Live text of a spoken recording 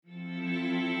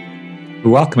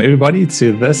Welcome, everybody,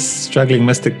 to this Struggling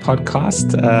Mystic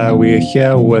podcast. We are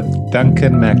here with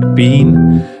Duncan McBean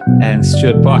and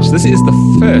Stuart Bosch. This is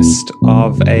the first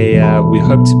of we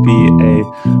hope to be a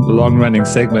long-running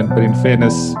segment, but in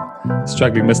fairness,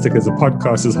 Struggling Mystic as a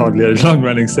podcast is hardly a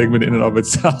long-running segment in and of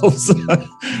itself.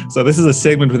 So this is a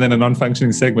segment within a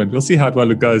non-functioning segment. We'll see how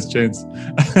well it goes, gents.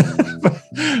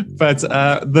 But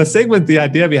the segment, the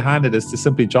idea behind it is to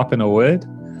simply drop in a word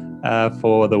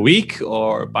for the week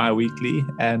or bi-weekly,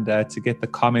 and to get the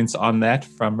comments on that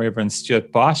from Reverend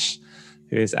Stuart Bosch,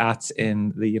 who is out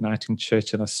in the Uniting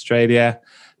Church in Australia,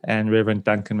 and Reverend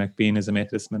Duncan McBean is a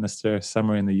Methodist minister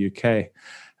somewhere in the UK.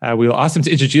 We'll ask them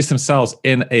to introduce themselves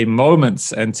in a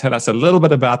moment and tell us a little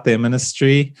bit about their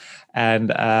ministry and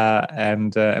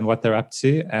what they're up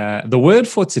to. The word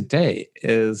for today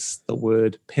is the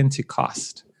word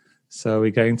Pentecost. So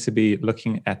we're going to be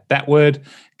looking at that word,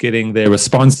 getting their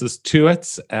responses to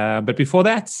it. But before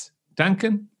that,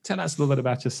 Duncan, tell us a little bit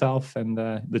about yourself and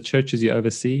the churches you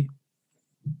oversee.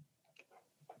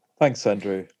 Thanks,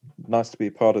 Andrew. Nice to be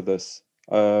part of this.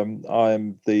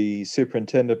 I'm the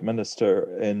superintendent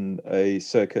minister in a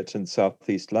circuit in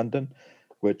southeast London,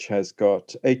 which has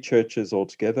got 8 churches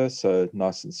altogether, so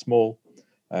nice and small.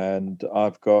 And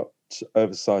I've got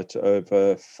oversight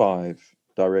over 5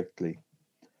 directly.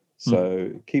 So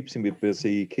it keeps me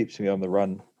busy, keeps me on the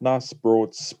run. Nice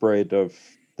broad spread of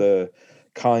the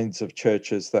kinds of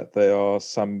churches that they are.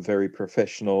 Some very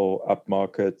professional,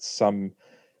 upmarket, some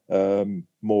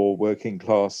more working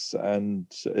class, and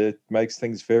it makes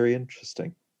things very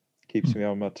interesting. Keeps me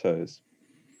on my toes.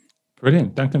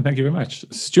 Brilliant. Duncan, thank you very much.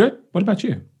 Stuart, what about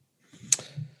you?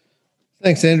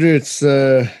 Thanks, Andrew. It's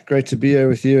great to be here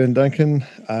with you and Duncan.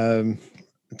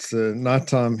 It's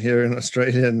nighttime here in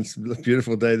Australia, and it's a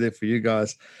beautiful day there for you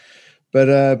guys. But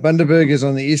Bundaberg is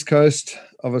on the east coast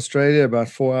of Australia, about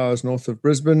 4 hours north of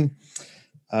Brisbane.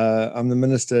 I'm the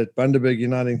minister at Bundaberg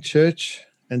Uniting Church,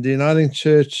 and the Uniting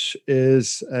Church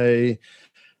is it's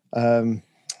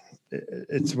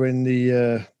when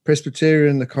the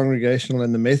Presbyterian, the Congregational,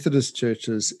 and the Methodist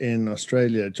churches in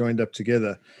Australia joined up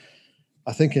together,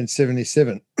 I think in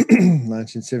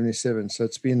 1977. So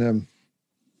it's been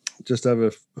just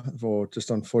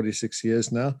on 46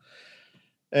 years now.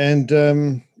 And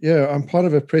I'm part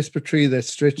of a presbytery that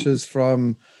stretches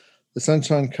from the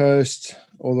Sunshine Coast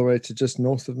all the way to just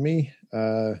north of me,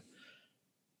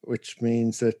 which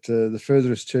means that the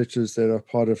furthest churches that are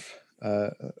part of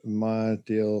my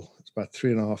deal, it's about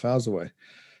 3.5 hours away.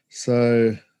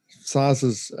 So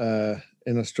sizes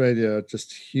in Australia are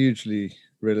just hugely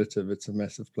relative. It's a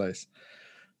massive place.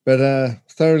 But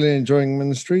thoroughly enjoying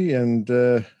ministry, and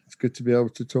it's good to be able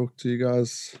to talk to you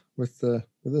guys with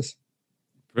this.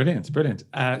 Brilliant.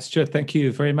 Stuart, thank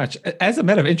you very much. As a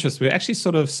matter of interest, we're actually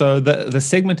so the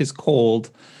segment is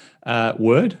called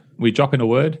Word. We drop in a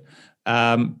word,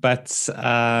 but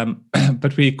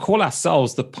we call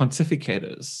ourselves the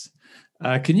pontificators.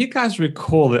 Can you guys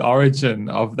recall the origin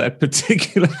of that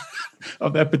particular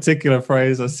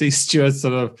phrase? I see Stuart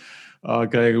sort of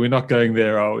going, we're not going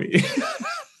there, are we?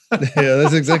 Yeah,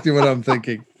 that's exactly what I'm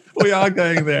thinking. We are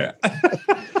going there.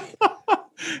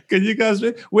 Can you guys?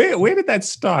 Where did that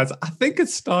start? I think it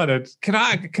started. Can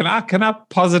I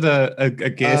posit a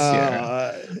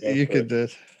guess here? You could do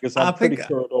it. Because I'm pretty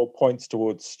sure it all points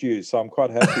towards Stu, so I'm quite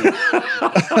happy.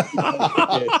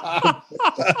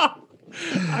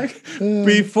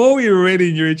 Before we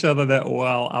already knew each other that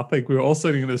well, I think we were all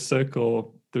sitting in a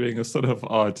circle doing a sort of,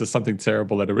 just something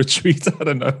terrible at a retreat. I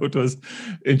don't know, it was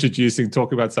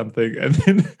talking about something. And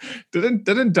then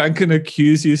didn't Duncan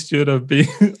accuse you, Stuart, of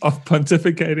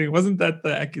pontificating? Wasn't that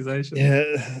the accusation?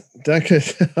 Yeah, Duncan,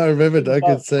 I remember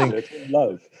Duncan saying, in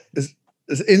love.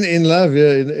 In love,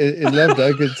 yeah. In love,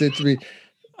 Duncan said to me,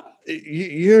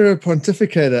 you're a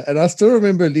pontificator. And I still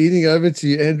remember leaning over to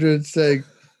you, Andrew, and saying,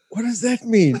 what does that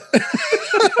mean?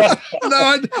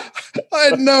 No, I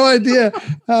had no idea.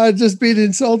 I'd just been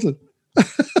insulted.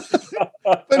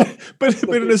 but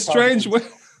in a strange way,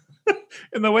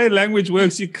 in the way language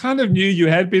works, you kind of knew you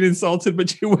had been insulted,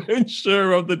 but you weren't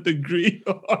sure of the degree.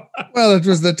 Well, it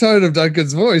was the tone of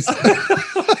Duncan's voice.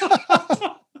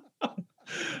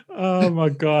 Oh my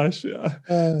gosh! So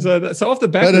off the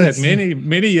back of that,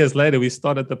 many years later, we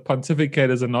started the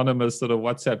Pontificators Anonymous sort of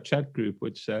WhatsApp chat group,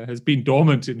 which has been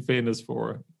dormant, in fairness,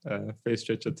 for a fair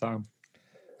stretch of time.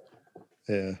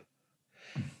 Yeah.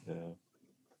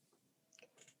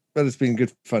 But it's been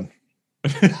good fun.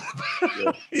 The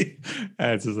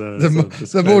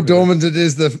more dormant it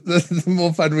is, the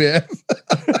more fun we have.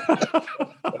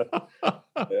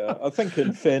 Yeah, I think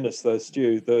in fairness, though,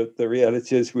 Stu, the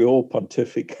reality is we all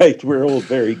pontificate. We're all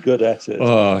very good at it.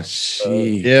 Oh,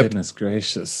 gee, Yep. goodness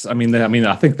gracious. I mean,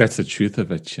 I think that's the truth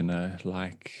of it,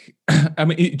 like, I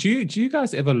mean, do you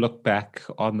guys ever look back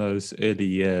on those early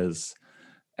years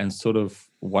and sort of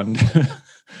wonder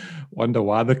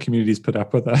why the communities put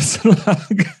up with us?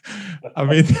 Like, I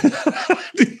mean,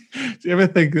 do you ever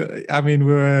think, I mean,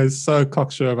 we were so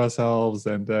cocksure of ourselves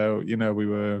and, we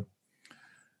were,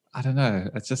 I don't know.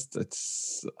 I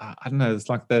don't know. It's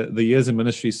like the years in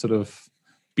ministry sort of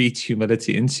beat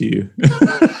humility into you.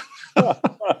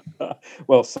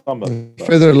 Well, some of us.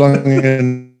 Further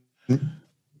along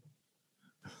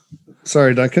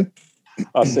sorry, Duncan.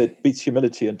 I said beats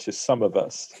humility into some of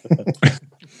us. I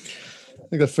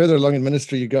think the further along in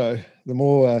ministry you go, the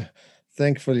more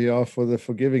thankful you are for the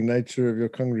forgiving nature of your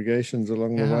congregations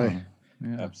along the way.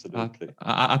 Yeah, absolutely.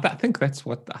 I think that's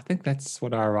what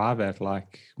I arrive at.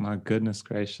 Like, my goodness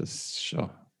gracious,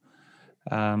 sure.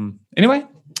 Anyway,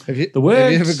 have you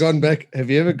ever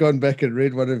gone back and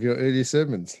read one of your early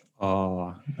sermons?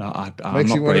 Oh, no, I'm makes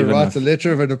not you want to write a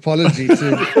letter of an apology to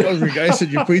the congregation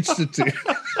you preached it to.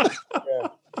 Yeah.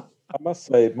 I must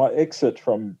say, my exit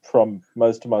from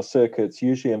most of my circuits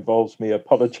usually involves me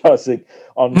apologizing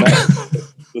on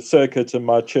the circuit and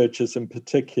my churches in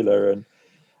particular.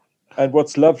 And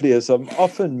what's lovely is I'm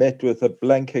often met with a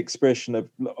blank expression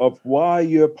of why are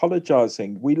you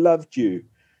apologizing? We loved you.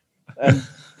 And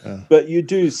but you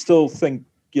do still think,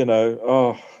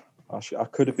 I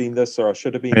could have been this or I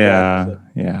should have been that.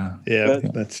 Yeah,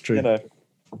 but, that's true.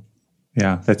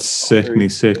 Yeah, that's certainly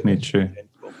true.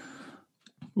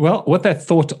 Well, with that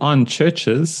thought on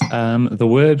churches, the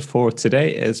word for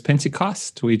today is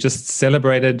Pentecost. We just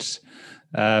celebrated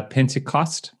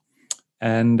Pentecost.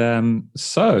 And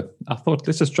so I thought,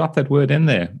 let's just drop that word in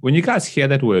there. When you guys hear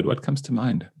that word, what comes to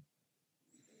mind?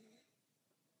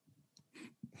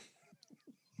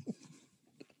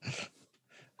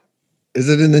 Is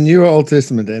it in the New or Old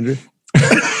Testament, Andrew?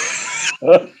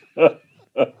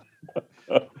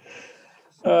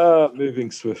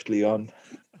 Moving swiftly on.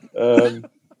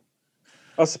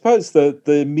 I suppose the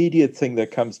immediate thing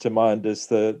that comes to mind is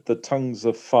the tongues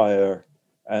of fire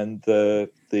and the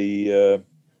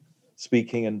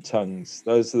speaking in tongues.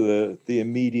 Those are the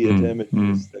immediate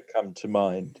images that come to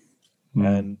mind.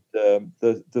 And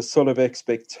the sort of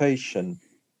expectation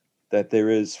that there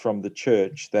is from the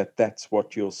church that's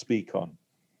what you'll speak on.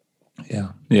 Yeah.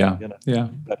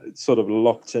 That it's sort of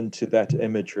locked into that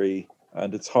imagery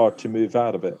and it's hard to move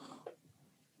out of it.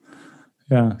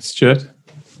 Yeah. Stuart?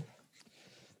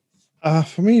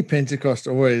 For me, Pentecost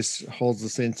always holds the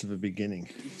sense of a beginning.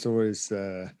 It's always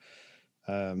the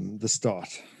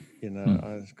start.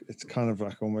 It's kind of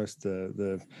like almost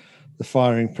the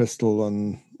firing pistol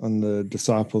on the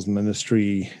disciples'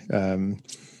 ministry.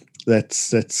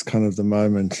 That's kind of the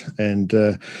moment, and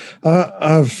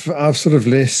I've sort of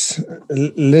less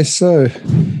so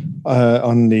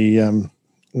on the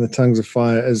tongues of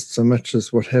fire as so much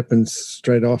as what happens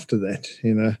straight after that.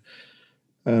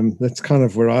 That's kind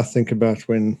of where I think about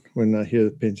when I hear the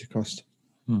Pentecost.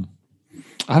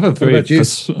 I have a very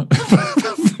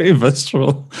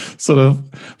visceral sort of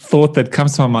thought that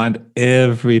comes to my mind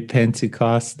every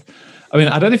Pentecost. I mean,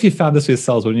 I don't know if you found this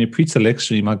yourselves, but when you preach a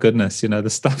lectionary, my goodness, the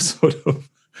stuff sort of,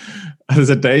 there's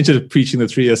a danger of preaching the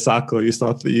 3-year cycle.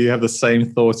 You have the same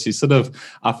thoughts.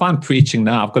 I find preaching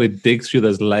now, I've got to dig through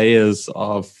those layers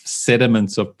of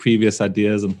sediments of previous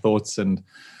ideas and thoughts and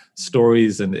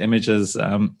stories and images.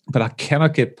 But I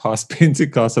cannot get past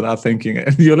Pentecost without thinking,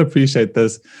 and you'll appreciate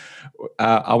this.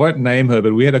 I won't name her,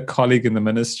 but we had a colleague in the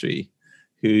ministry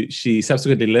who she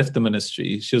subsequently left the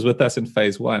ministry. She was with us in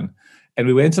phase 1. And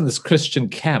we went on this Christian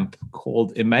camp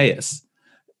called Emmaus.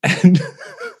 And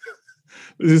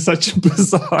this is such a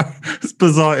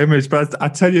bizarre image, but I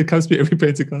tell you, it comes to me every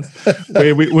Pentecost,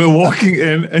 where we're walking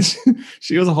in and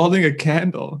she was holding a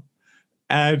candle.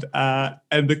 And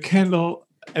the candle,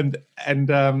 and I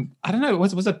don't know,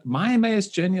 was it my Emmaus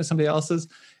journey or somebody else's?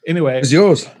 Anyway, it was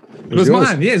yours. It was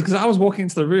mine, yes, because I was walking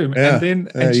into the room, and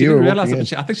she didn't realize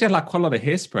it. I think she had like quite a lot of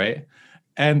hairspray,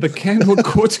 and the candle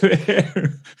caught her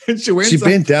hair, and she went. She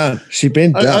bent down. She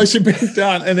bent down. Oh, she bent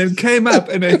down, and then came up,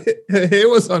 and her hair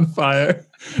was on fire,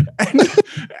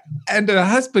 and her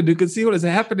husband, who could see what was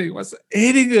happening, was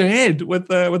hitting her head with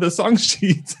a song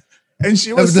sheet, and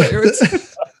she was so irritated.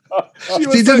 She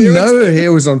didn't know her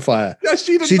hair was on fire. Yeah,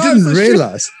 she didn't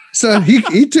realize. So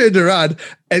he turned around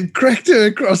and cracked her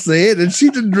across the head, and she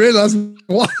didn't realize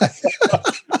why.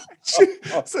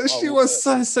 She was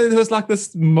so there was like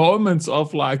this moment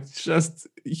of like just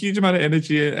a huge amount of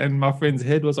energy, and my friend's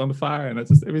head was on fire. And it's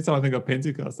just every time I think of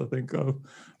Pentecost, I think of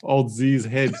old Z's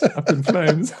head up in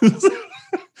flames.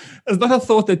 It's not a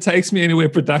thought that takes me anywhere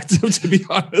productive, to be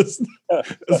honest.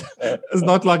 It's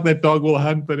not like that dog will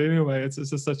hunt, but anyway, it's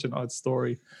just such an odd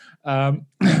story.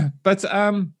 But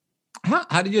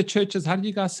how did your churches, how did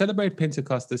you guys celebrate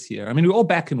Pentecost this year? I mean, we're all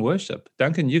back in worship.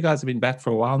 Duncan, you guys have been back for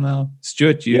a while now.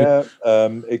 Stuart, you? Yeah,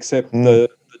 except the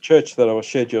church that I was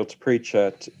scheduled to preach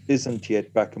at isn't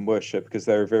yet back in worship because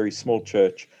they're a very small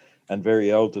church and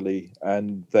very elderly,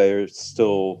 and they're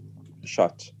still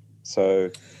shut. So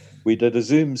we did a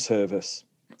Zoom service,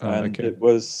 and it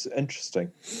was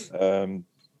interesting.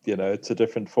 It's a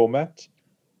different format,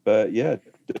 but yeah,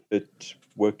 it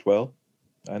worked well,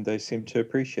 and they seemed to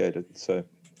appreciate it. So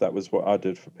that was what I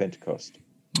did for Pentecost.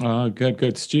 Oh,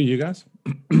 good. Stu, you guys?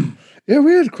 Yeah,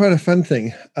 we had quite a fun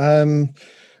thing.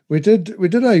 We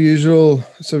did our usual.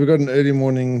 So we got an early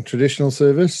morning traditional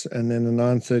service, and then a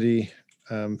 9:30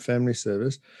 family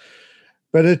service.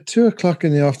 But at 2:00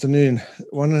 in the afternoon,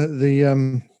 one of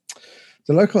the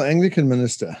local Anglican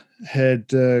minister had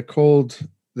called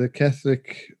the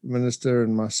Catholic minister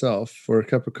and myself for a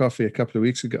cup of coffee a couple of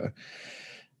weeks ago,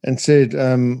 and said,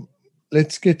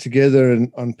 "Let's get together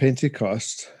on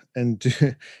Pentecost and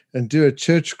do a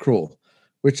church crawl,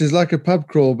 which is like a pub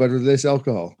crawl but with less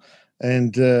alcohol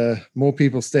and more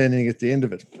people standing at the end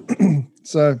of it."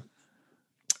 So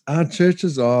our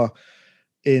churches are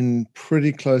in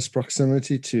pretty close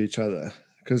proximity to each other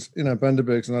because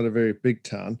Bundaberg's not a very big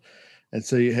town, and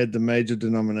so you had the major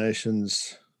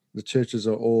denominations. The churches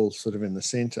are all sort of in the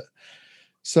center.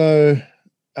 So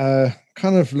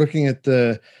kind of looking at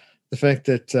the fact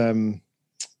that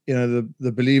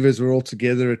the believers were all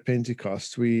together at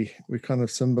Pentecost, we kind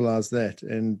of symbolize that,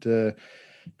 and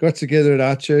got together at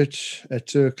our church at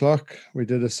 2:00. We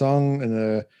did a song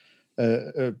and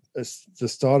the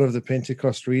start of the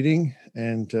Pentecost reading,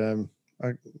 and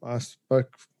I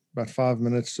spoke about 5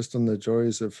 minutes just on the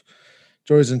joys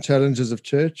and challenges of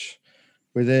church.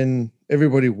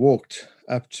 Everybody walked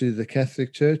up to the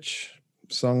Catholic church,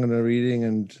 song and a reading,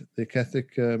 and the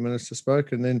Catholic minister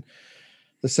spoke, and then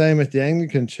the same at the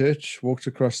Anglican church, walked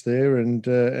across there and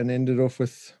ended off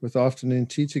with afternoon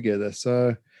tea together. So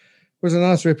it was a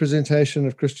nice representation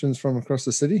of Christians from across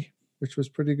the city, which was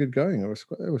pretty good going. It was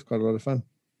quite a lot of fun.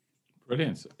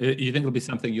 Brilliant. You think it'll be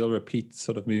something you'll repeat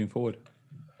sort of moving forward?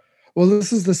 Well,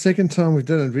 this is the second time we've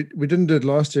done it. We didn't do it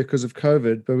last year because of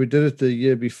COVID, but we did it the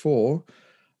year before.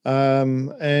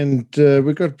 And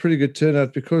we got pretty good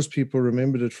turnout because people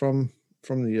remembered it from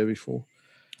the year before.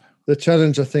 The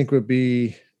challenge, I think, would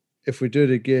be if we do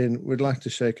it again, we'd like to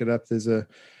shake it up. There's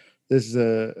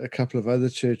a couple of other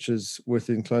churches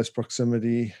within close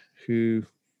proximity who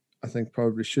I think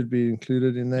probably should be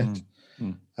included in that.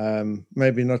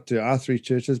 Maybe not do our three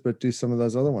churches, but do some of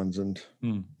those other ones, and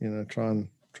try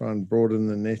and broaden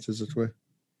the net, as it were.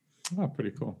 Oh,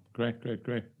 pretty cool. Great.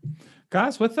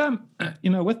 Guys, with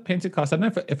with Pentecost, I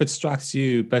don't know if it strikes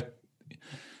you, but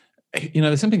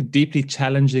there's something deeply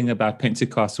challenging about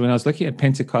Pentecost. When I was looking at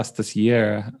Pentecost this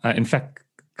year, in fact,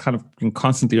 kind of been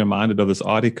constantly reminded of this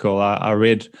article. I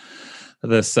read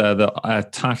this the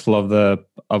title of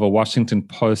a Washington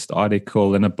Post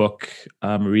article in a book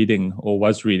I'm reading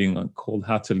called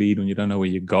 "How to Lead When You Don't Know Where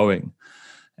You're Going."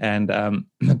 And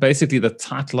basically, the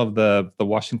title of the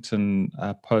Washington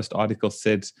Post article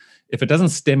said, if it doesn't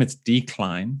stem its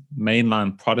decline,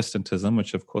 mainline Protestantism,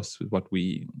 which of course is what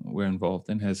we're involved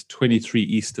in, has 23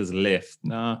 Easters left.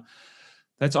 Now,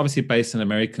 that's obviously based on an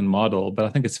American model, but I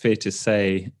think it's fair to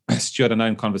say, Stuart, I know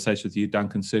in conversation with you,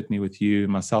 Duncan, certainly with you,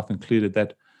 myself included,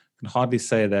 that I can hardly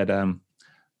say that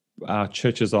our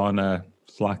churches are on a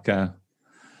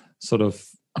sort of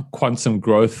quantum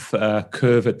growth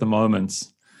curve at the moment.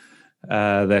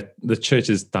 That the church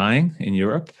is dying in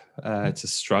Europe. It's a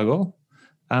struggle.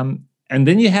 And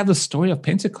then you have the story of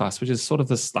Pentecost, which is sort of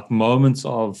this moment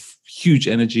of huge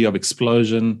energy, of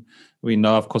explosion. We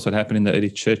know, of course, what happened in the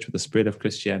early church with the spread of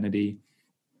Christianity.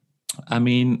 I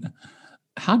mean,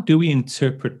 how do we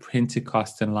interpret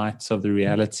Pentecost in light of the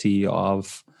reality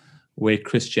of where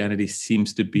Christianity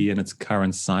seems to be in its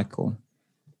current cycle?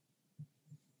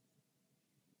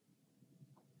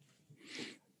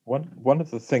 One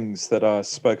of the things that I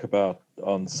spoke about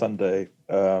on Sunday,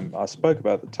 I spoke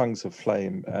about the tongues of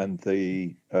flame and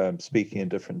the speaking in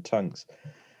different tongues.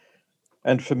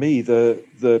 And for me,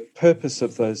 the purpose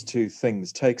of those two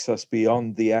things takes us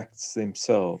beyond the acts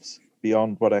themselves,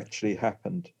 beyond what actually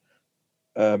happened.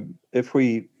 If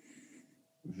we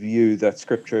view that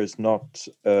Scripture is not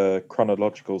a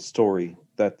chronological story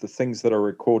that the things that are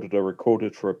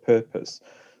recorded for a purpose.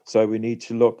 So we need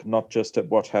to look not just at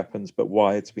what happens, but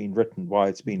why it's been written, why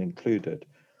it's been included.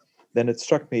 Then it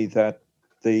struck me that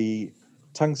the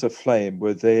tongues of flame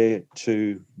were there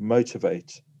to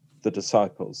motivate the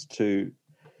disciples, to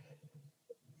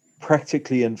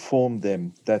practically inform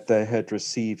them that they had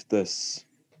received this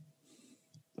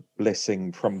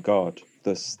blessing from God,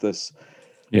 this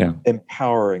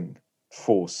empowering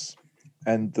force.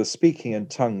 And the speaking in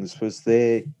tongues was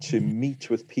there to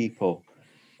meet with people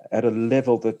at a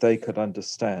level that they could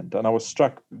understand. And I was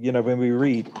struck, when we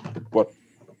read what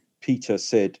Peter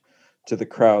said to the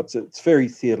crowds, it's very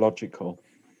theological.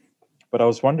 But I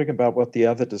was wondering about what the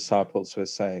other disciples were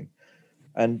saying.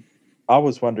 And I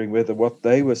was wondering whether what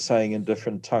they were saying in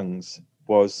different tongues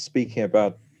was speaking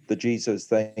about the Jesus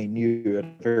they knew at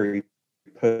a very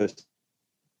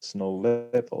personal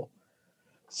level.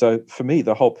 So for me,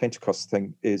 the whole Pentecost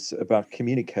thing is about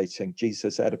communicating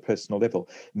Jesus at a personal level,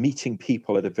 meeting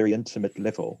people at a very intimate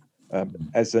level,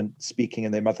 as in speaking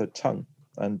in their mother tongue.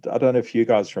 And I don't know if you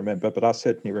guys remember, but I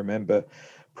certainly remember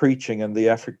preaching in the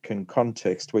African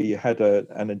context where you had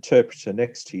an interpreter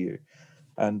next to you.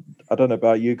 And I don't know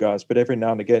about you guys, but every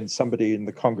now and again, somebody in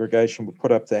the congregation would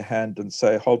put up their hand and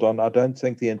say, hold on, I don't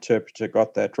think the interpreter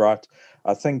got that right.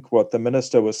 I think what the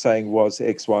minister was saying was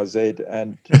X, Y, Z,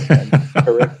 and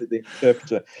corrected the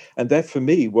interpreter. And that for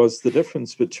me was the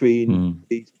difference between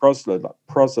these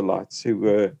proselytes who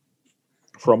were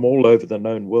from all over the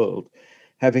known world,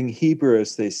 having Hebrew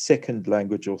as their second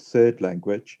language or third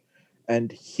language,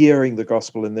 and hearing the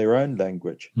gospel in their own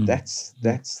language. That's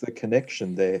the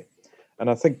connection there. And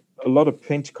I think a lot of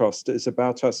Pentecost is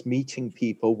about us meeting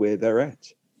people where they're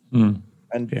at. And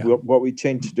what we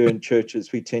tend to do in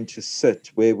churches, we tend to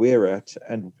sit where we're at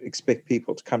and expect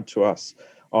people to come to us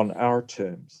on our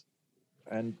terms.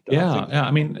 And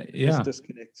I think this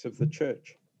disconnects of the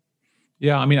church.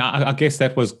 Yeah, I mean, I guess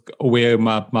that was where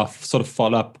my sort of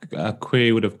follow-up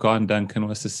query would have gone, Duncan,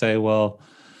 was to say, well,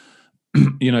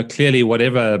 clearly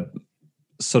whatever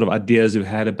sort of ideas we've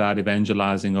had about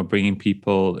evangelizing or bringing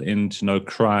people in to know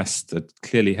Christ, it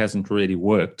clearly hasn't really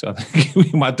worked. I think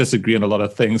we might disagree on a lot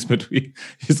of things, but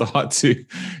it's hard to,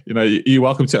 you're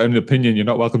welcome to your own opinion. You're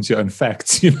not welcome to your own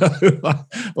facts,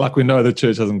 like we know the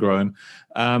church hasn't grown.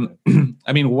 I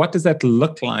mean, what does that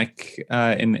look like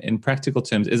in practical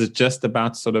terms? Is it just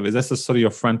about is this sort of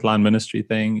your frontline ministry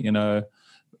thing,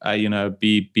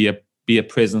 be a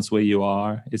presence where you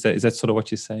are? Is that sort of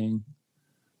what you're saying?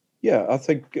 Yeah, I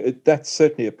think that's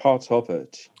certainly a part of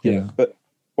it. Yeah. But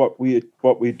what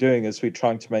we're doing is we're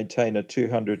trying to maintain a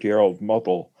 200-year-old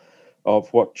model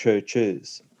of what church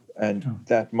is. And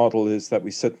that model is that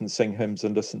we sit and sing hymns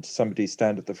and listen to somebody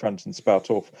stand at the front and spout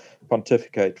off,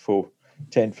 pontificate for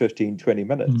 10, 15, 20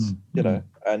 minutes,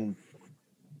 and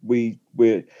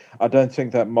I don't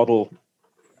think that model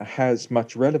has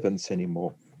much relevance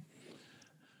anymore.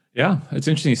 Yeah, it's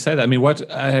interesting you say that. I mean,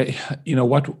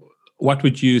 what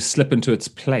would you slip into its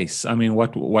place? I mean,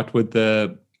 what would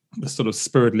the sort of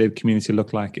spirit-led community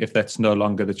look like if that's no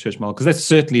longer the church model? Because that's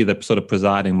certainly the sort of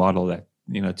presiding model that,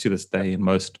 to this day in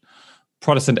most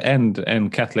Protestant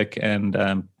and Catholic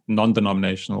and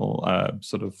non-denominational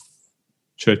sort of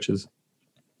churches.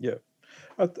 Yeah.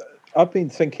 I've been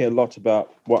thinking a lot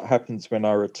about what happens when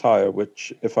I retire,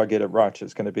 which, if I get it right,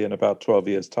 is going to be in about 12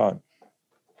 years' time.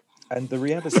 And the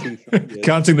reality for me is,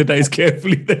 counting the days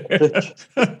carefully there.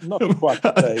 Not quite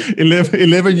the days.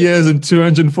 11 years and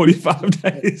 245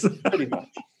 days. Pretty much.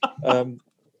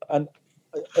 And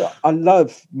I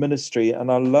love ministry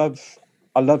and I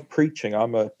love preaching.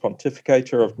 I'm a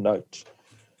pontificator of note.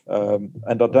 And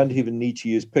I don't even need to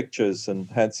use pictures and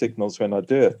hand signals when I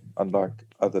do it, unlike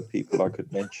other people I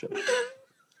could mention.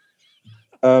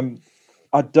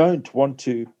 I don't want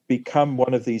to become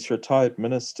one of these retired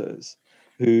ministers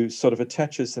who sort of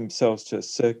attaches themselves to a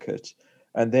circuit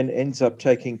and then ends up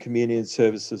taking communion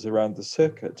services around the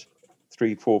circuit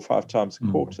 3, 4, 5 times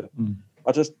a quarter.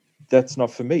 That's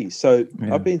not for me. So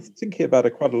I've been thinking about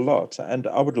it quite a lot, and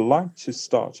I would like to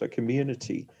start a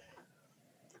community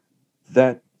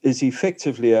that is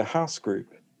effectively a house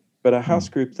group, but a house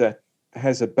group that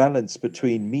has a balance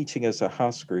between meeting as a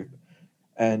house group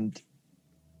and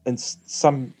in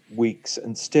some weeks,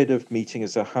 instead of meeting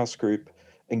as a house group,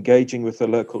 engaging with a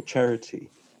local charity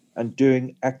and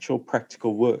doing actual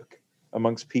practical work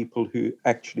amongst people who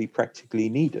actually practically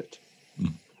need it.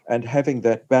 And having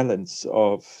that balance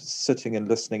of sitting and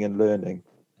listening and learning,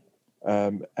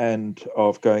 and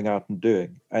of going out and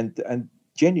doing. And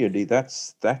genuinely,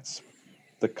 that's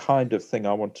the kind of thing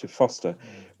I want to foster,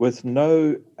 with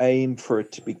no aim for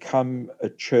it to become a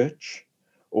church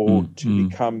or to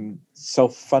become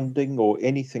self-funding or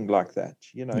anything like that.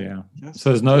 Yeah. So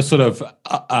there's no sort of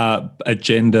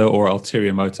agenda or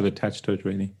ulterior motive attached to it,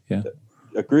 really. Yeah.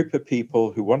 A group of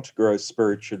people who want to grow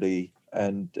spiritually,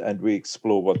 and we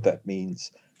explore what that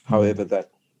means, however that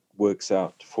works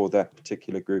out for that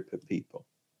particular group of people.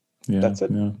 Yeah. That's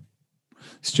it. Yeah.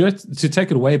 Stuart, to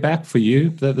take it way back for you,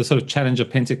 the sort of challenge of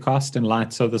Pentecost in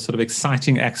light of the sort of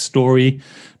exciting Acts story,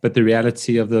 but the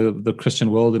reality of the Christian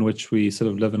world in which we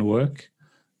sort of live and work.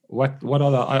 What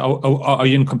are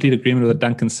you in complete agreement with what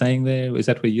Duncan's saying there? Is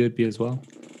that where you'd be as well?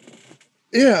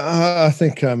 Yeah, I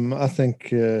think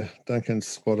Duncan's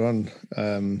spot on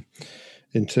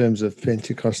in terms of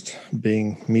Pentecost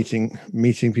being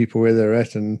meeting people where they're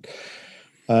at, and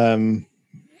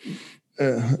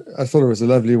I thought it was a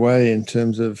lovely way in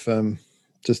terms of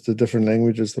just the different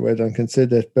languages, the way Duncan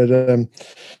said that. But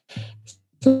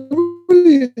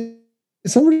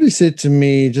somebody said to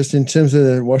me, just in terms of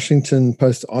the Washington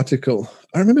Post article,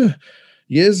 I remember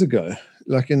years ago,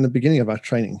 like in the beginning of our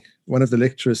training, one of the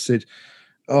lecturers said,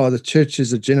 "Oh, the church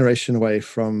is a generation away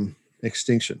from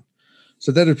extinction."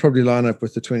 So that would probably line up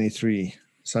with the 23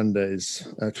 Sundays,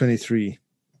 23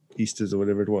 Easters or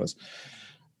whatever it was.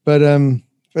 But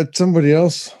somebody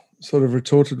else sort of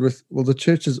retorted with, "Well, the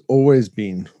church has always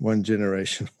been one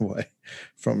generation away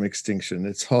from extinction.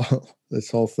 This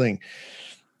whole thing."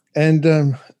 And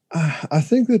I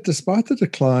think that despite the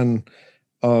decline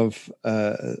of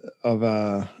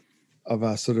our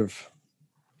sort of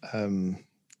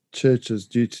churches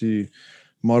due to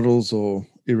models or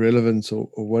irrelevance or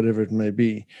whatever it may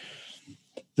be,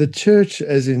 the church,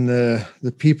 as in the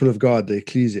people of God, the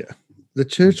ecclesia, the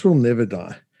church will never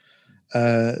die.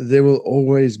 There will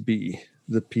always be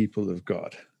the people of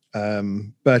God.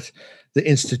 But the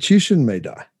institution may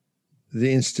die.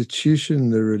 The institution,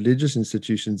 the religious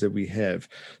institutions that we have,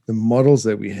 the models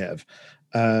that we have,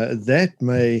 that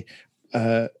may,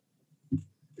 to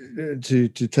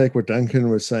take what Duncan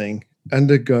was saying,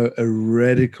 undergo a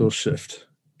radical shift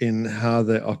in how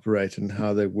they operate and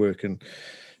how they work and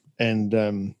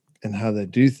how they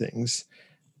do things.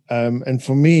 And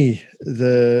for me,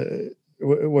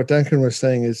 what Duncan was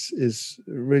saying is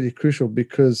really crucial,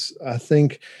 because I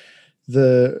think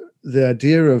the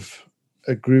idea of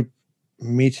a group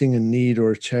meeting a need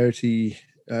or a charity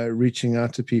reaching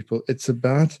out to people, it's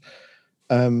about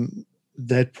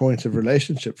that point of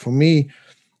relationship. For me,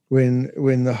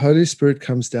 when the Holy Spirit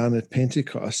comes down at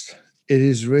Pentecost, it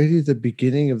is really the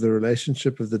beginning of the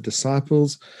relationship of the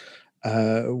disciples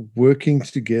working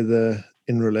together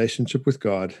in relationship with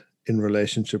God, in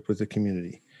relationship with the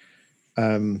community.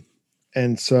 And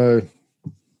so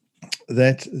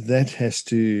that has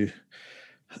to,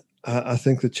 I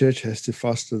think the church has to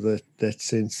foster that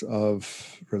sense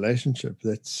of relationship.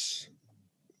 That's,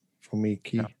 for me,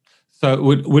 key. Yeah. So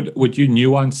would you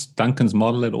nuance Duncan's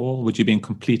model at all? Would you be in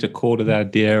complete accord with the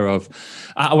idea of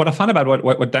what I find about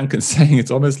what Duncan's saying? It's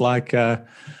almost like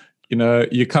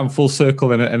you come full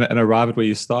circle and arrive at where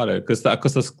you started, because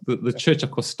the church, of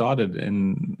course, started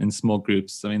in small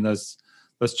groups. I mean, those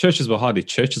churches were hardly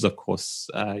churches, of course.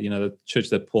 The church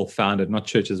that Paul founded, not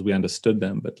churches we understood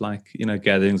them, but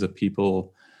gatherings of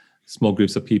people, small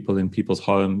groups of people in people's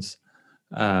homes.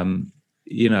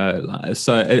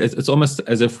 So it's almost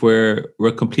as if we're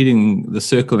completing the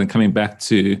circle and coming back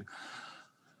to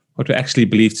what we actually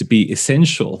believe to be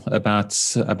essential about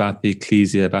the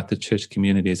ecclesia, about the church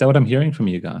community. Is that what I'm hearing from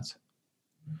you guys?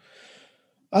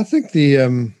 I think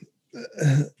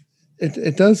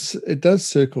it does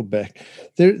circle back.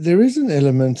 There is an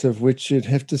element of which you'd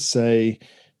have to say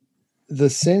the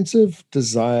sense of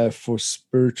desire for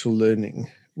spiritual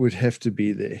learning would have to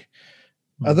be there.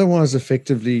 Otherwise,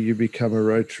 effectively, you become a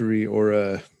Rotary or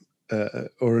a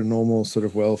normal sort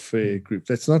of welfare group.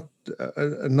 That's not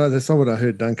that's not what I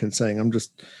heard Duncan saying. I'm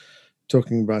just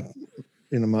talking about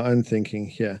my own thinking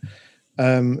here.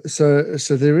 So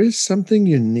there is something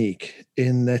unique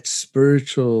in that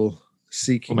spiritual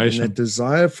seeking and that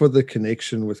desire for the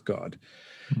connection with God.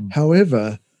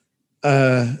 However,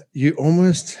 you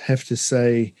almost have to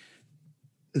say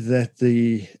that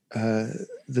the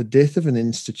death of an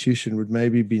institution would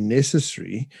maybe be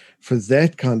necessary for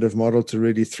that kind of model to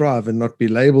really thrive and not be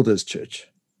labeled as church.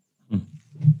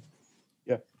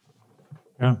 Yeah.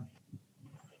 Huh.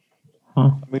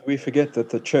 I mean, we forget that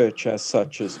the church as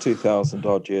such is 2,000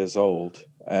 odd years old,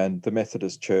 and the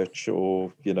Methodist Church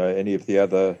or, any of the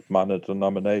other minor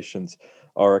denominations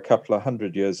are a couple of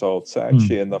 100 years old. So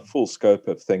actually in the full scope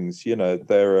of things,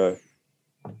 they're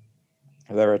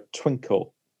a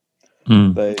twinkle.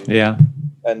 And there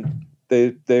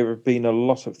have been a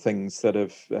lot of things that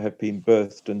have been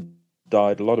birthed and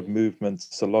died, a lot of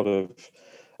movements, a lot of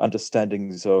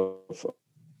understandings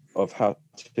of how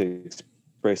to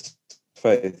express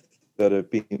faith that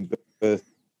have been birthed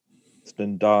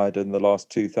and died in the last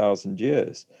 2,000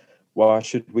 years. Why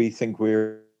should we think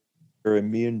we're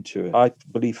immune to it? I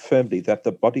believe firmly that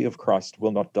the body of Christ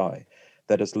will not die,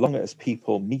 that as long as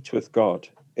people meet with God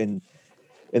in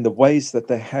the ways that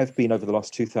they have been over the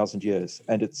last 2,000 years,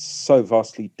 and it's so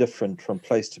vastly different from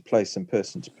place to place and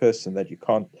person to person that you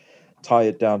can't tie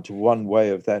it down to one way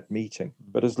of that meeting.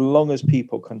 But as long as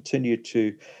people continue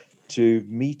to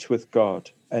meet with God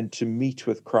and to meet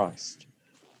with Christ,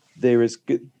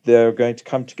 they're going to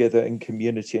come together in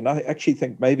community. And I actually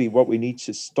think maybe what we need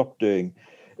to stop doing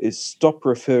is stop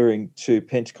referring to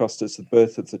Pentecost as the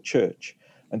birth of the church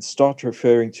and start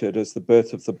referring to it as the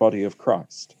birth of the body of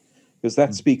Christ, because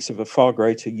that speaks of a far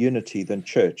greater unity than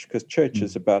church, because church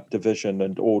is about division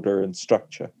and order and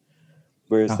structure,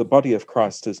 whereas the body of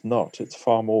Christ is not. It's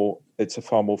a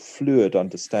far more fluid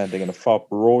understanding and a far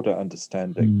broader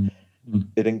understanding.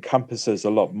 It encompasses a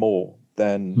lot more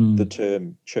than the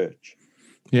term church.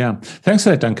 Yeah, thanks for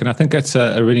that, Duncan. I think that's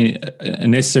a really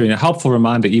necessary and a helpful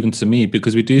reminder even to me,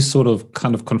 because we do sort of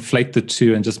kind of conflate the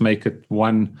two and just make it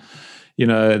one.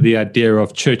 The idea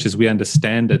of church as we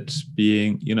understand it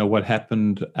being, what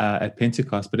happened at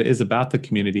Pentecost, but it is about the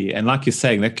community. And like you're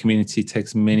saying, that community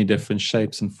takes many different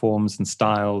shapes and forms and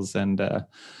styles, and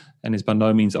is by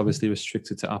no means obviously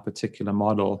restricted to our particular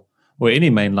model or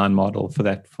any mainline model for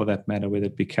that matter, whether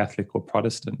it be Catholic or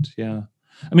Protestant. Yeah.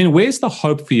 I mean, where's the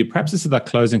hope for you? Perhaps this is our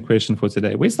closing question for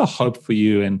today. Where's the hope for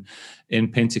you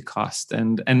in Pentecost?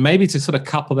 And maybe to sort of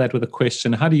couple that with a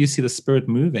question, how do you see the Spirit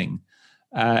moving?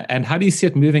 And how do you see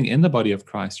it moving in the body of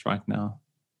Christ right now?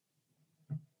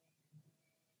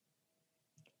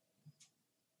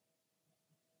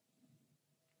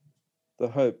 The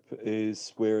hope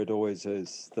is where it always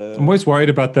is. I'm always worried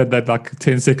about that like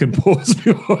 10-second pause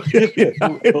before.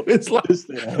 It's like,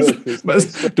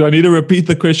 do I need to repeat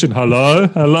the question? Hello?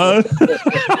 For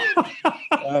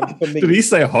me, did he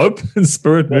say hope and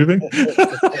Spirit moving?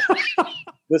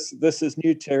 This is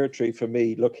new territory for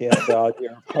me, looking at the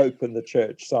idea of hope in the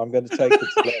church. So I'm going to take it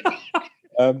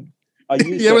slow.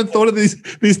 You haven't thought of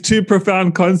these two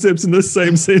profound concepts in the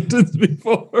same sentence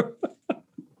before.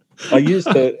 I used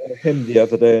a hymn the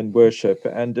other day in worship,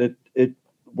 and it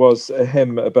was a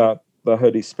hymn about the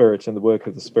Holy Spirit and the work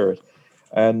of the Spirit.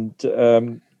 And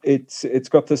it's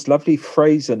got this lovely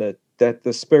phrase in it that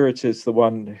the Spirit is the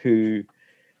one who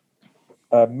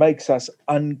makes us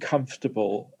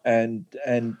uncomfortable and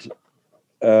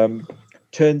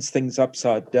turns things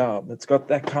upside down. It's got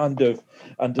that kind of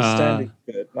understanding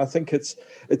to it. And I think it's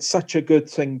such a good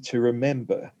thing to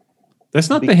remember.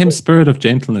 That's not the hymn Spirit of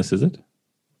Gentleness, is it?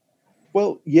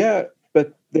 Well, yeah,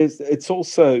 but it's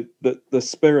also the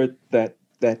Spirit that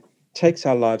takes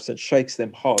our lives and shakes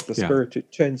them hard. The Spirit who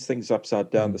turns things upside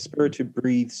down. The Spirit who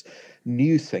breathes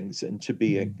new things into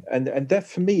being. And that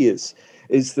for me is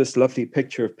this lovely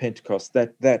picture of Pentecost,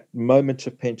 that moment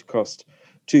of Pentecost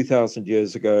 2,000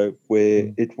 years ago,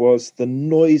 where it was the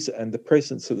noise and the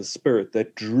presence of the Spirit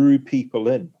that drew people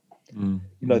in.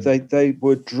 They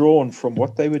were drawn from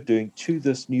what they were doing to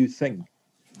this new thing.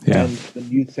 And the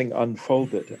new thing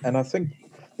unfolded. And I think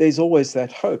there's always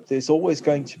that hope. There's always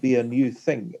going to be a new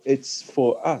thing. It's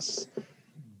for us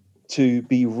to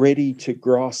be ready to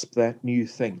grasp that new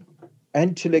thing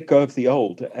and to let go of the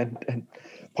old. And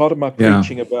part of my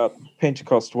preaching about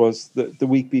Pentecost was the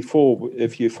week before,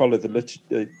 if you follow the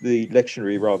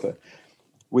lectionary rather,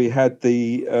 we had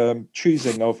the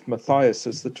choosing of Matthias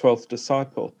as the 12th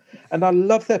disciple. And I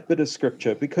love that bit of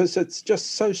scripture because it's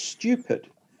just so stupid.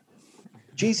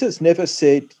 Jesus never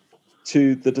said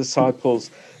to the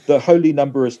disciples, the holy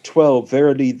number is 12.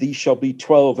 Verily, thee shall be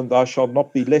 12, and thou shalt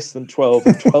not be less than 12.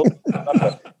 And 12 is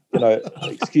the number.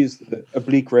 Excuse the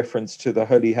oblique reference to the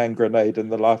holy hand grenade in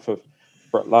the life of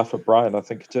Brian, I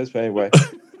think it is. But anyway,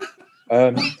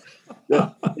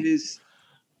 the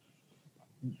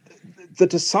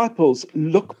disciples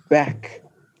look back.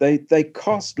 They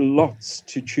cast lots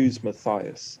to choose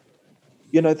Matthias.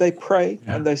 They pray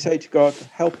and they say to God,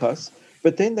 help us.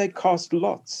 But then they cast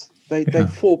lots. They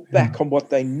fall back on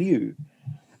what they knew.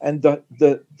 And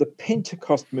the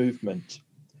Pentecost movement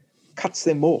cuts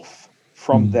them off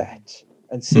from that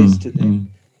and says to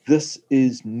them, this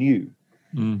is new.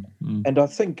 And I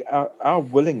think our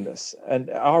willingness, and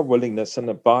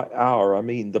by our, I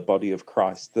mean the body of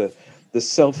Christ, the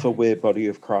self-aware body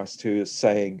of Christ who is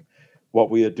saying,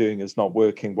 what we are doing is not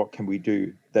working, what can we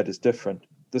do that is different?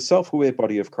 The self-aware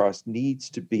body of Christ needs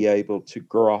to be able to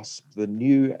grasp the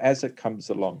new as it comes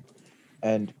along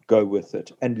and go with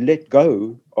it and let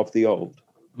go of the old.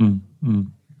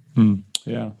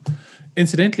 Yeah.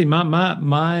 Incidentally,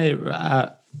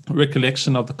 my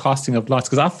recollection of the casting of lots,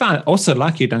 because I found, also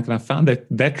like you, Duncan, I found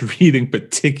that reading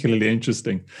particularly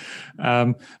interesting.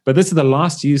 But this is the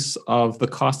last use of the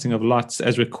casting of lots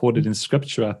as recorded in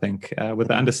Scripture, I think, with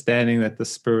the understanding that the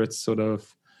Spirit sort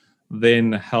of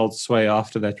then held sway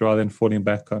after that, rather than falling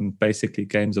back on basically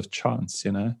games of chance.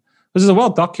 This is a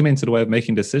well-documented way of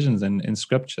making decisions in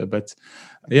Scripture. But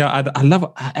yeah,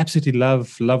 I absolutely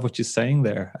love what you're saying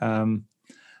there.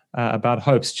 About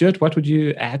hope. Stuart, what would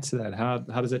you add to that? How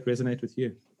does that resonate with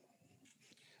you?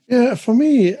 Yeah, for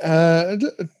me,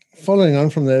 following on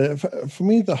from that, for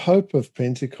me, the hope of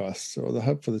Pentecost, or the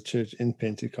hope for the church in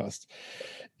Pentecost,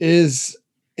 is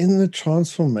in the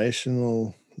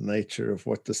transformational nature of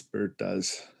what the Spirit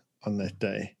does on that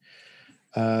day.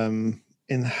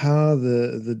 In how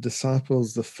the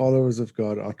disciples, the followers of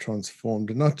God, are transformed,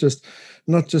 and not just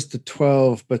the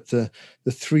 12, but the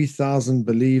 3,000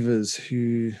 believers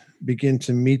who begin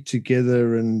to meet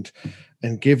together and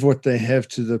give what they have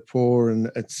to the poor,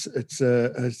 and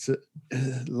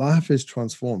life is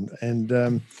transformed, and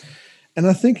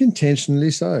I think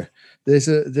intentionally so. There's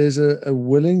a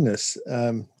willingness.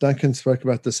 Duncan spoke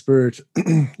about the Spirit,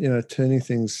 turning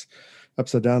things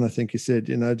upside down. I think he said,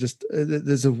 just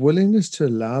there's a willingness to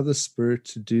allow the Spirit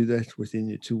to do that within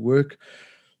you, to work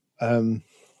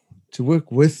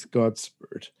with God's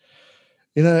Spirit.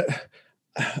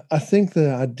 I think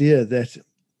the idea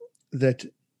that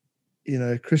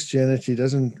Christianity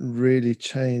doesn't really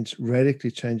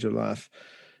radically change your life,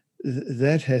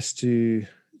 that has to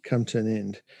come to an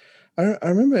end. I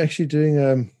remember actually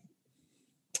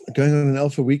going on an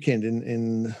Alpha weekend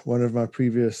in one of my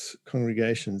previous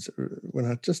congregations when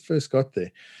I just first got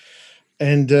there.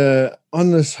 And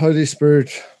on this Holy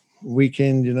Spirit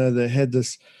weekend, they had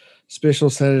this special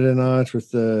Saturday night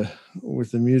with the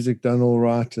music done all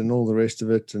right and all the rest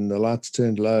of it, and the lights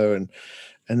turned low, and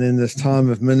then this time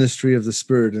of ministry of the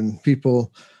Spirit and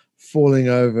people falling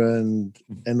over and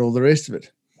all the rest of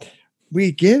it.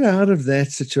 We get out of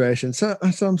that situation. So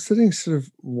I'm sitting sort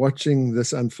of watching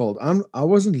this unfold. I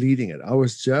wasn't leading it. I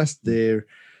was just there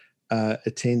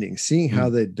attending, seeing how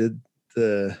they did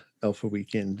the Alpha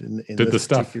weekend in this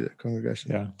particular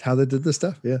congregation. Yeah. How they did the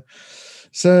stuff. Yeah.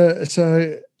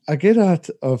 So I get out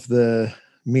of the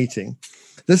meeting.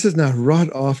 This is now right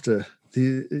after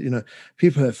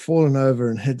people have fallen over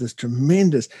and had this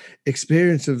tremendous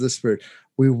experience of the Spirit.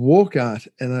 We walk out,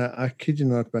 and I kid you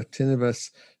not, about 10 of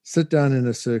us sit down in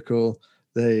a circle.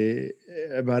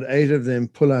 About 8 of them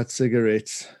pull out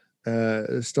cigarettes,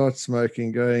 start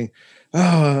smoking, going,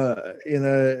 that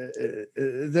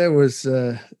was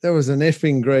an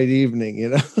effing great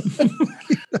evening,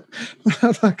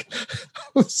 I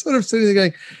was sort of sitting there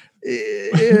going,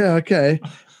 yeah, okay.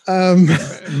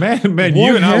 Man,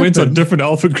 you and I went on different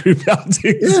Alpha group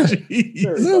outings.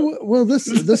 Yeah. No, well, this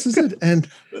is it, and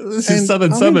this is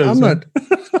Southern Suburbs.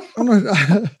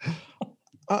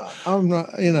 I'm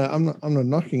not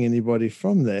knocking anybody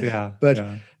from there. Yeah,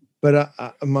 but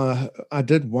I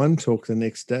did one talk the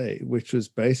next day, which was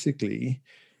basically,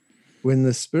 when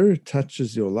the Spirit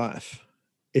touches your life,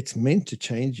 it's meant to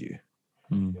change you.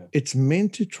 It's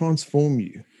meant to transform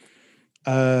you.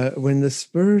 When the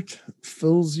Spirit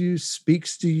fills you,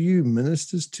 speaks to you,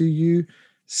 ministers to you,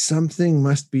 something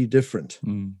must be different,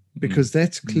 because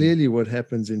that's clearly what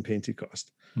happens in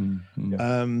Pentecost.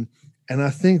 And I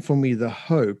think for me, the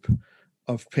hope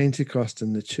of Pentecost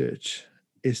in the church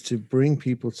is to bring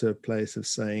people to a place of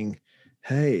saying,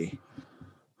 hey,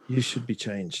 you should be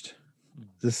changed.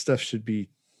 This stuff should be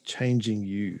changing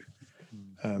you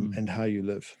and how you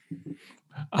live.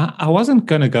 I wasn't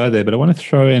going to go there, but I want to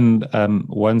throw in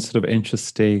one sort of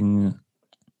interesting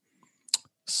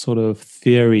sort of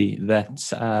theory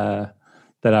that I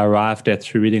arrived at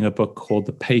through reading a book called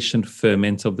The Patient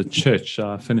Ferment of the Church.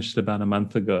 I finished it about a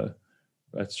month ago.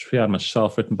 It's here on my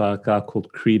shelf, written by a guy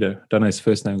called Creeder. Don't know his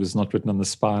first name because it's not written on the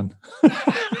spine.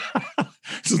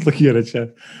 Just looking at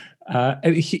it,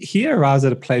 and he arrives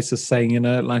at a place of saying,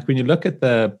 like when you look at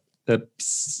the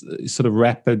sort of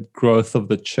rapid growth of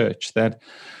the church, that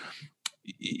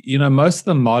most of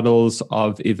the models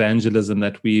of evangelism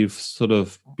that we've sort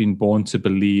of been born to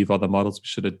believe are the models we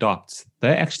should adopt,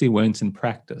 they actually weren't in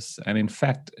practice. And in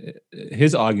fact,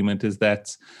 his argument is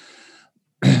that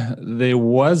there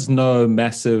was no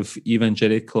massive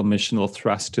evangelical missional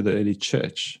thrust to the early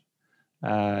church.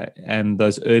 And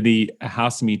those early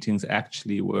house meetings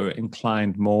actually were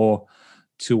inclined more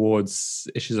towards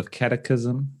issues of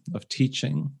catechism, of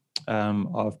teaching,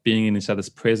 of being in each other's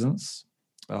presence,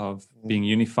 of being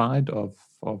unified, of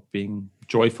being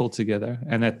joyful together.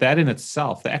 And that in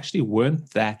itself, they actually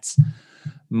weren't that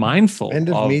mindful and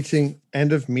of meeting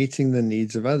the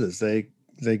needs of others. They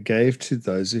gave to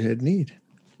those who had need.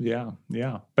 Yeah.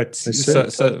 But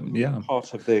So yeah.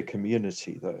 part of their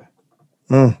community, though.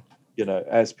 Oh.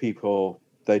 As people,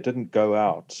 they didn't go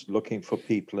out looking for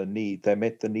people in need. They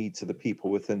met the needs of the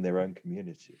people within their own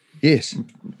community. Yes.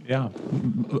 Yeah.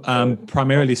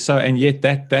 Primarily so, and yet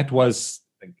that was,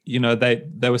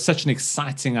 they were such an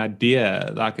exciting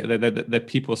idea, like that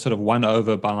people sort of won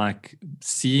over by like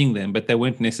seeing them, but they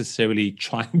weren't necessarily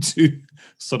trying to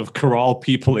sort of corral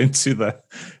people into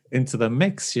the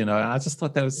mix. I just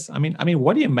thought that was. I mean,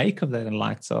 what do you make of that in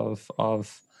light of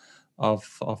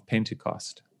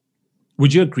Pentecost?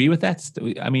 Would you agree with that?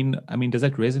 I mean, does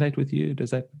that resonate with you?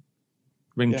 Does that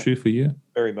ring true for you?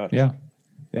 Very much. Yeah.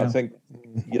 I think,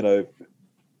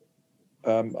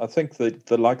 I think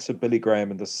the likes of Billy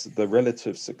Graham and the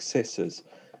relative successes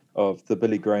of the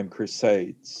Billy Graham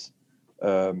Crusades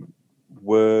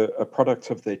were a product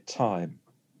of their time.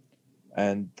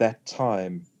 And that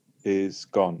time is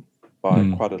gone by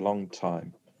quite a long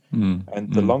time.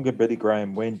 And the longer Billy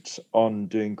Graham went on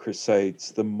doing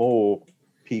crusades, the more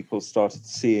people started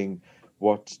seeing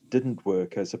what didn't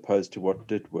work as opposed to what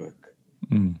did work.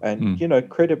 And,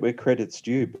 credit where credit's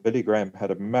due. Billy Graham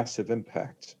had a massive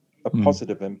impact, a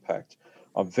positive impact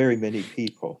on very many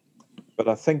people. But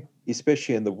I think,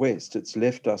 especially in the West, it's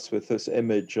left us with this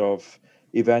image of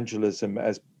evangelism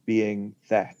as being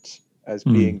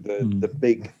being the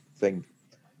big thing,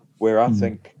 where I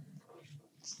think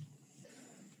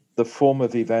the form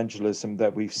of evangelism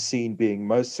that we've seen being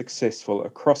most successful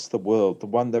across the world, the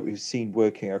one that we've seen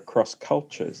working across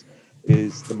cultures,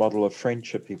 is the model of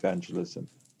friendship evangelism,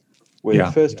 where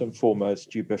first and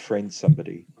foremost you befriend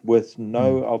somebody with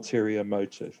no ulterior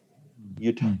motive.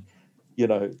 You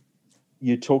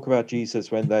talk about Jesus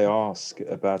when they ask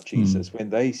about Jesus, when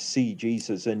they see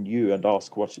Jesus in you and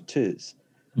ask what it is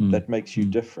that makes you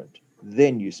different.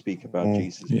 Then you speak about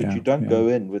Jesus, but you don't go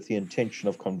in with the intention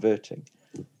of converting.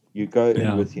 You go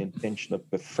in with the intention of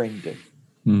befriending,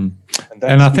 and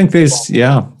I think there's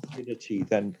opportunity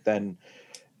than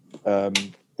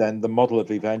the model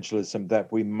of evangelism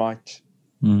that we might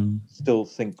still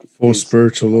think for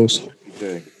spiritual loss.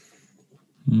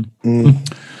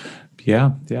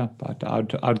 Yeah, but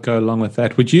I'd go along with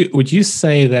that. Would you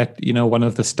say that one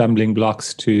of the stumbling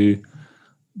blocks to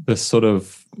the sort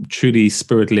of truly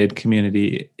spirit-led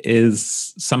community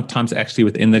is sometimes actually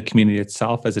within the community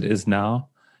itself, as it is now,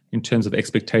 in terms of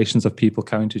expectations of people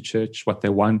coming to church, what they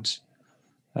want?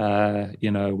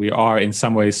 We are in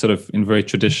some ways sort of in very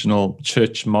traditional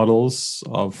church models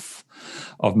of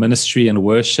ministry and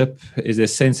worship. Is there a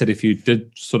sense that if you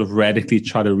did sort of radically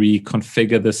try to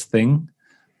reconfigure this thing,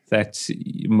 that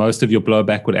most of your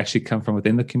blowback would actually come from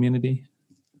within the community?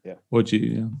 Yeah. Or do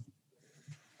you?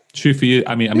 True for you.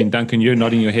 I mean, Duncan, you're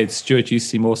nodding your head. Stuart, you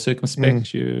seem more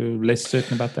circumspect. You're less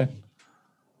certain about that.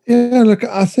 Yeah, look,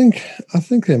 I think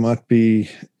there might be.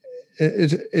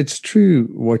 It's true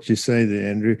what you say there,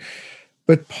 Andrew,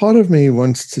 but part of me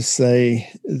wants to say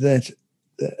that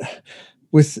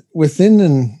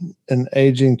within an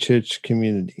aging church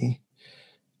community,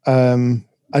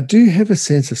 I do have a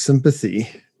sense of sympathy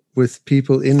with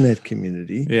people in that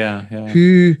community,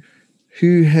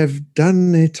 who have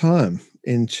done their time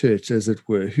in church, as it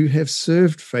were, who have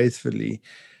served faithfully,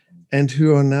 and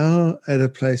who are now at a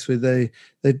place where they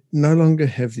no longer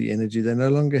have the energy, they no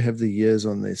longer have the years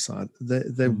on their side.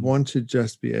 They want to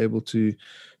just be able to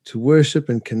worship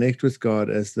and connect with God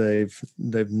as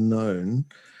they've known.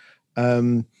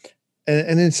 And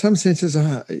in some senses,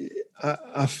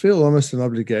 I feel almost an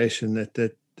obligation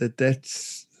that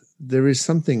there is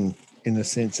something, in a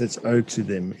sense, that's owed to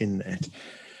them in that.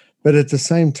 But at the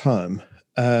same time,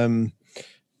 I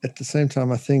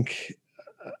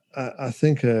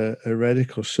think a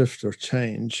radical shift or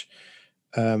change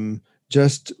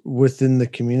just within the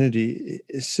community,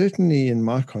 certainly in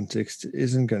my context,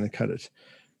 isn't going to cut it.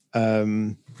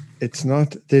 It's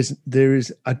not.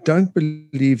 I don't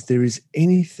believe there is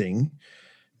anything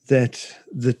that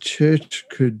the church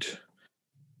could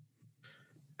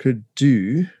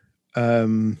do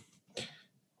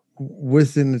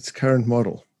within its current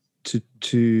model to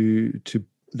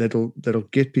that'll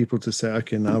get people to say,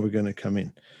 okay, now we're going to come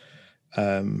in.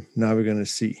 Now we're going to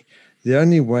see. The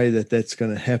only way that's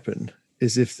going to happen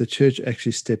is if the church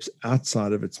actually steps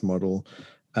outside of its model,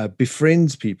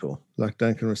 befriends people, like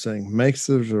Duncan was saying, makes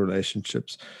those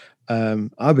relationships,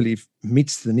 I believe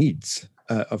meets the needs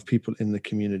of people in the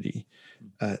community.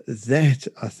 That,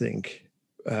 I think,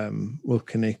 will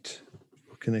connect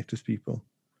with people.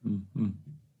 Mm-hmm.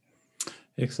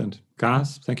 Excellent,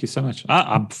 guys. Thank you so much.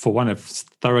 I for one, have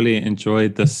thoroughly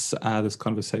enjoyed this this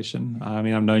conversation. I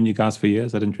mean, I've known you guys for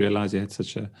years. I didn't realize you had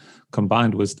such a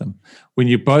combined wisdom. When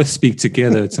you both speak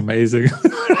together, it's amazing.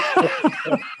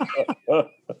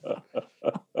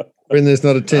 When there's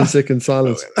not a 10-second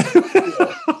silence.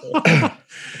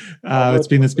 It's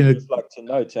been. I'd like to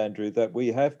note, Andrew, that we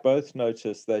have both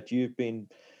noticed that you've been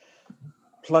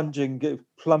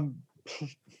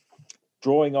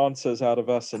drawing answers out of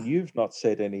us, and you've not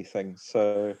said anything.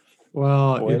 So,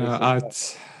 well, you know,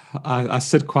 I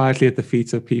sit quietly at the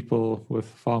feet of people with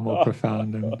far more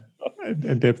profound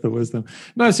and depth of wisdom.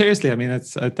 No, seriously. I mean,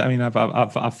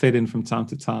 I've fed in from time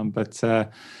to time, but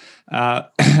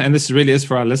and this really is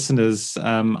for our listeners.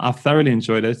 I've thoroughly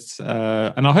enjoyed it,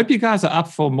 and I hope you guys are up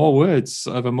for more words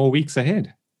over more weeks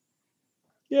ahead.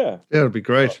 Yeah, it'll be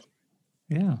great.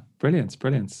 Yeah, brilliant.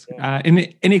 Yeah.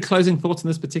 Any closing thoughts on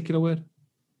this particular word?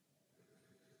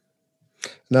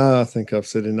 No, I think I've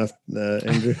said enough,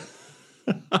 Andrew.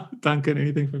 Duncan,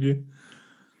 anything from you?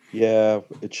 Yeah,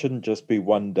 it shouldn't just be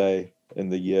one day in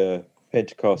the year.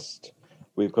 Pentecost.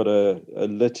 We've got a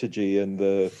liturgy in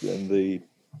the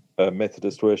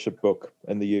Methodist worship book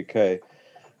in the UK,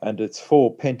 and it's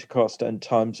for Pentecost and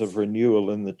times of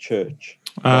renewal in the church.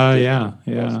 Yeah.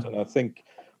 And I think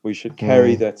we should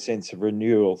carry that sense of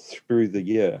renewal through the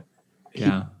year.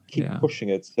 Keep pushing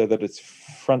it so that it's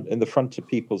in the front of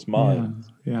people's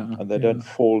minds, and they don't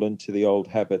fall into the old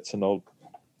habits and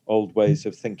old ways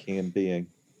of thinking and being.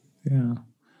 Yeah.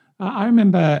 I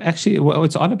remember actually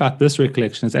what's odd about this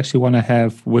recollection is actually one I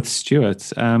have with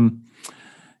Stuart.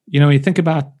 You know, when you think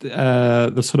about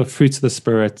the sort of fruits of the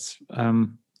Spirit,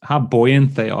 how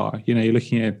buoyant they are. You know, you're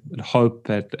looking at hope,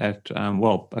 at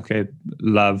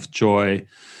love, joy.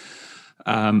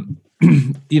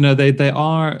 You know, they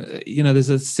are, you know, there's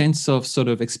a sense of sort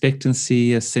of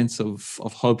expectancy, a sense of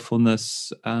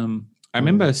hopefulness. I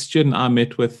remember Stuart and I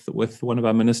met with one of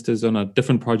our ministers on a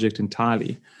different project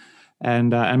entirely.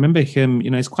 And I remember him, you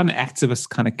know, he's quite an activist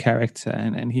kind of character.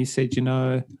 And he said, you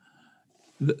know,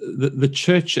 the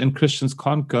church and Christians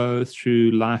can't go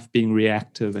through life being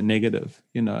reactive and negative,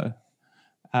 you know.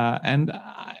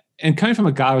 And coming from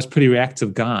a guy who was a pretty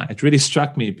reactive guy, it really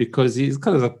struck me because he's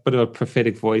kind of a bit of a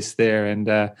prophetic voice there. And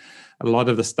a lot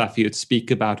of the stuff he would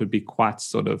speak about would be quite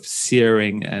sort of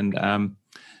searing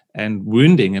and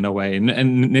wounding in a way,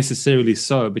 and necessarily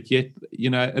so. But yet,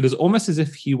 you know, it is almost as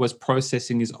if he was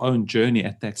processing his own journey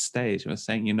at that stage. He was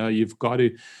saying, you know, you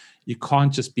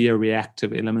can't just be a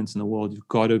reactive element in the world. You've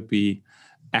got to be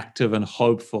active and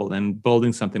hopeful and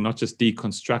building something, not just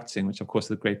deconstructing, which of course is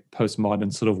the great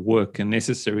postmodern sort of work and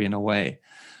necessary in a way,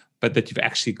 but that you've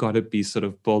actually got to be sort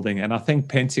of building. And I think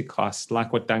Pentecost,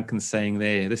 like what Duncan's saying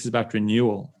there, this is about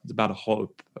renewal. It's about a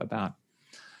hope, about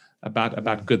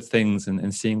good things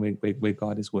and seeing where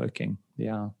God is working.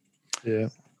 Yeah.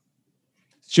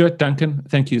 Stuart, Duncan,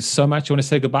 thank you so much. You want to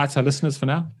say goodbye to our listeners for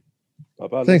now?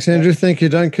 Bye-bye. Thanks, Andrew. Thank you,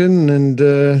 Duncan.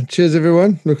 And cheers,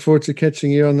 everyone. Look forward to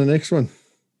catching you on the next one.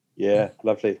 Yeah,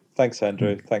 lovely. Thanks,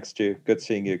 Andrew. Thanks, Stu. Good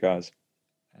seeing you guys.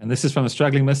 And this is from The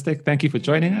Struggling Mystic. Thank you for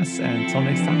joining us. And until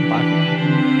next time,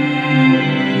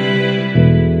 bye.